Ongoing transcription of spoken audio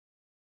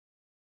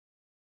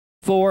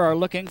4 are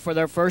looking for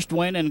their first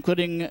win,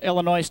 including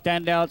Illinois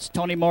standouts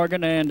Tony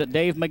Morgan and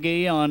Dave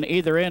McGee on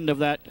either end of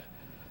that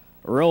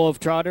row of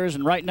trotters.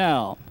 And right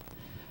now,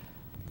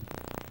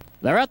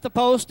 they're at the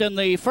post in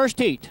the first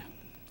heat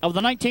of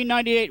the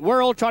 1998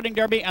 World Trotting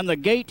Derby, and the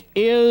gate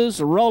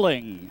is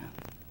rolling.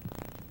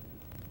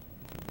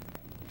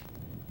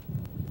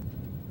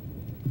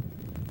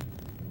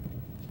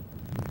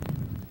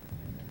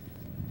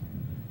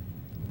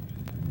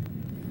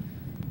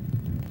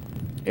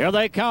 Here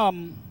they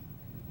come.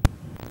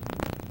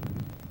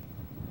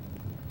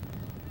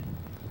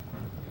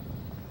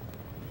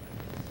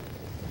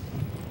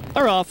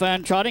 They're off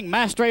and trotting.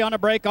 Mastery on a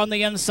break on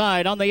the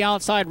inside. On the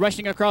outside,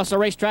 rushing across the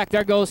racetrack,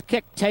 there goes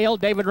Kicktail.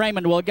 David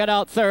Raymond will get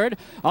out third.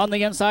 On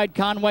the inside,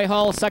 Conway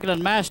Hall second,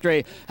 and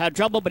Mastery had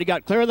trouble, but he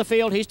got clear of the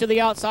field. He's to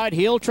the outside.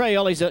 He'll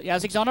trail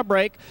as he's on a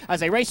break. As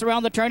they race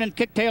around the turn, and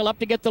Kicktail up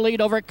to get the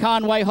lead over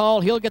Conway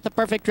Hall. He'll get the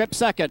perfect trip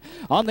second.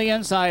 On the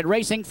inside,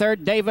 racing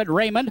third, David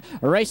Raymond.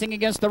 Racing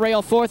against the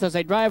rail fourth as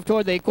they drive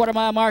toward the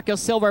quarter-mile mark of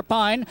Silver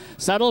Pine.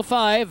 Settle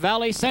 5,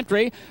 Valley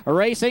Sentry.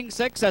 Racing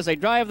 6 as they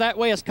drive that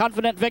way is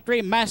Confident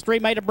Victory. Mastery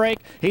made a break.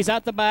 He's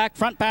at the back.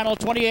 Front panel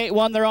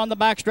 28-1. They're on the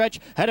backstretch,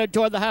 headed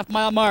toward the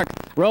half-mile mark.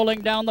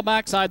 Rolling down the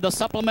backside, the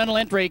supplemental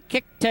entry,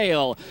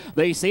 Kicktail.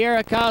 The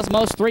Sierra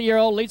Cosmos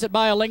 3-year-old leads it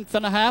by a length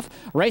and a half.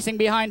 Racing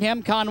behind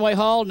him, Conway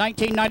Hall,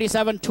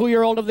 1997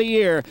 2-year-old of the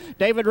year.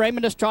 David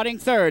Raymond is trotting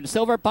third.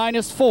 Silver Pine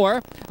is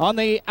 4. On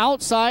the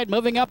outside,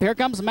 moving up, here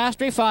comes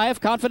Mastery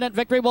 5. Confident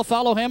Victory will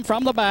follow him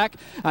from the back.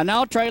 And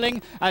now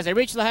trailing as they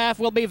reach the half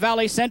will be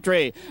Valley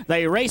Sentry.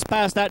 They race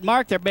past that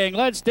mark. They're being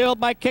led still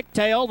by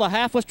Kicktail. The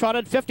half was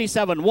trotted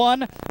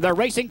 57-1. They're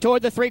racing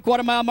toward the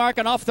 3/4 mile mark,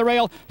 and off the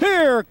rail,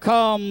 here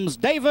comes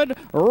David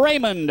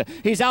Raymond.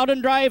 He's out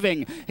and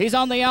driving. He's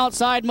on the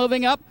outside,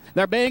 moving up.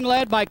 They're being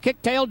led by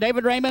Kicktail.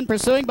 David Raymond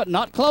pursuing but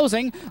not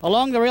closing.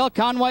 Along the rail,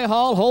 Conway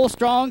Hall, Whole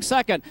Strong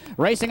second.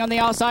 Racing on the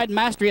outside,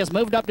 Mastery has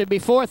moved up to be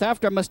 4th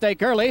after a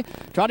mistake early.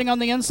 Trotting on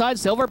the inside,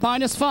 Silver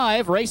Pine is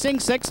 5. Racing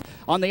 6.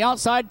 On the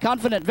outside,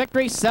 Confident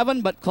Victory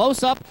 7, but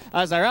close up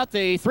as they're at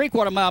the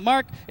 3/4 mile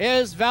mark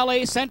is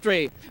Valley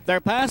Sentry.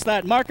 They're past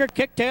that marker.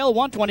 Kicktail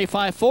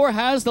 125.4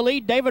 has the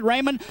lead. David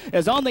Raymond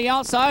is on the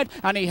outside,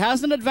 and he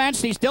hasn't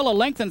advanced. He's still a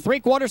length and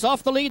 3/4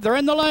 off the lead. They're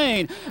in the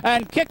lane,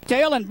 and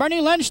Kicktail and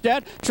Berndt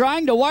Lindstedt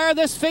trying to wire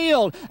this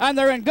field, and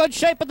they're in good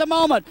shape at the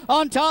moment.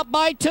 On top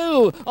by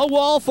 2. A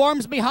wall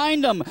forms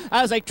behind them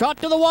as they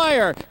trot to the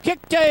wire.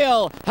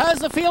 Kicktail has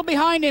the field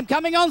behind him,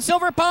 coming on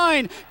Silver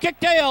Pine.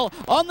 Kicktail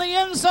on the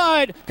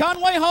inside.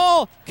 Conway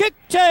Hall.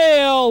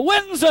 Kicktail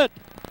wins it.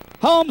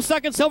 Home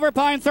second, Silver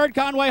Pine. Third,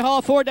 Conway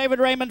Hall. 4, David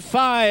Raymond.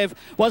 5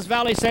 was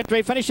Valley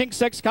Sentry. Finishing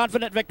 6,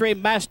 Confident Victory.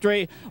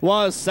 Mastery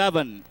was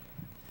 7.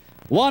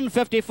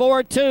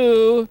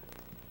 154-2.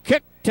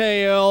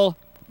 Kicktail.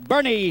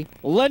 Berndt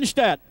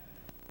Lindstedt.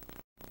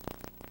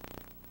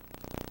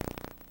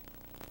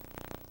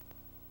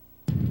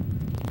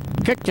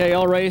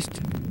 Kicktail raced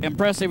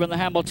impressive in the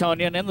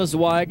Hamiltonian, in the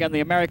Zweig, and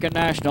the American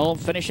National,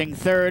 finishing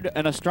 3rd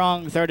and a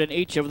strong 3rd in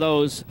each of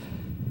those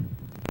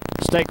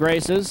stake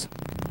races.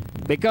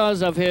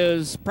 Because of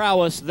his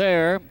prowess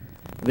there,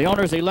 the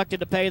owners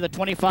elected to pay the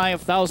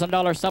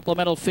 $25,000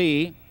 supplemental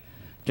fee.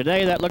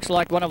 Today, that looks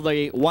like one of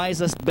the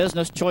wisest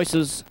business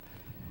choices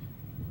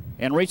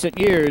in recent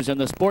years in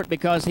the sport,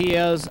 because he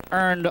has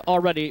earned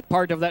already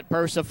part of that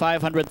purse of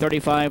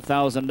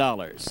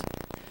 $535,000.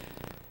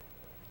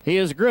 He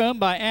is groomed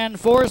by Ann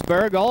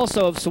Forsberg,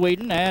 also of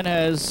Sweden, and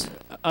has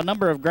a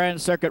number of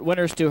Grand Circuit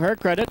winners to her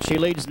credit. She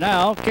leads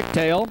now.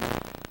 Kicktail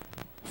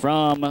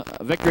from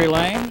Victory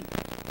Lane,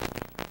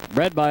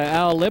 bred by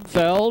Al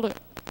Libfeld.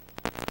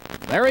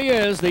 There he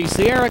is, the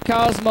Sierra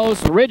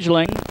Cosmos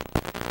Ridgeling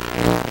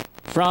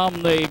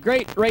from the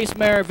great race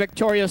mare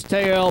Victorious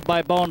Tale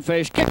by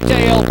Bonefish.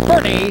 Kicktail,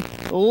 Berndt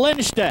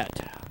Lindstedt.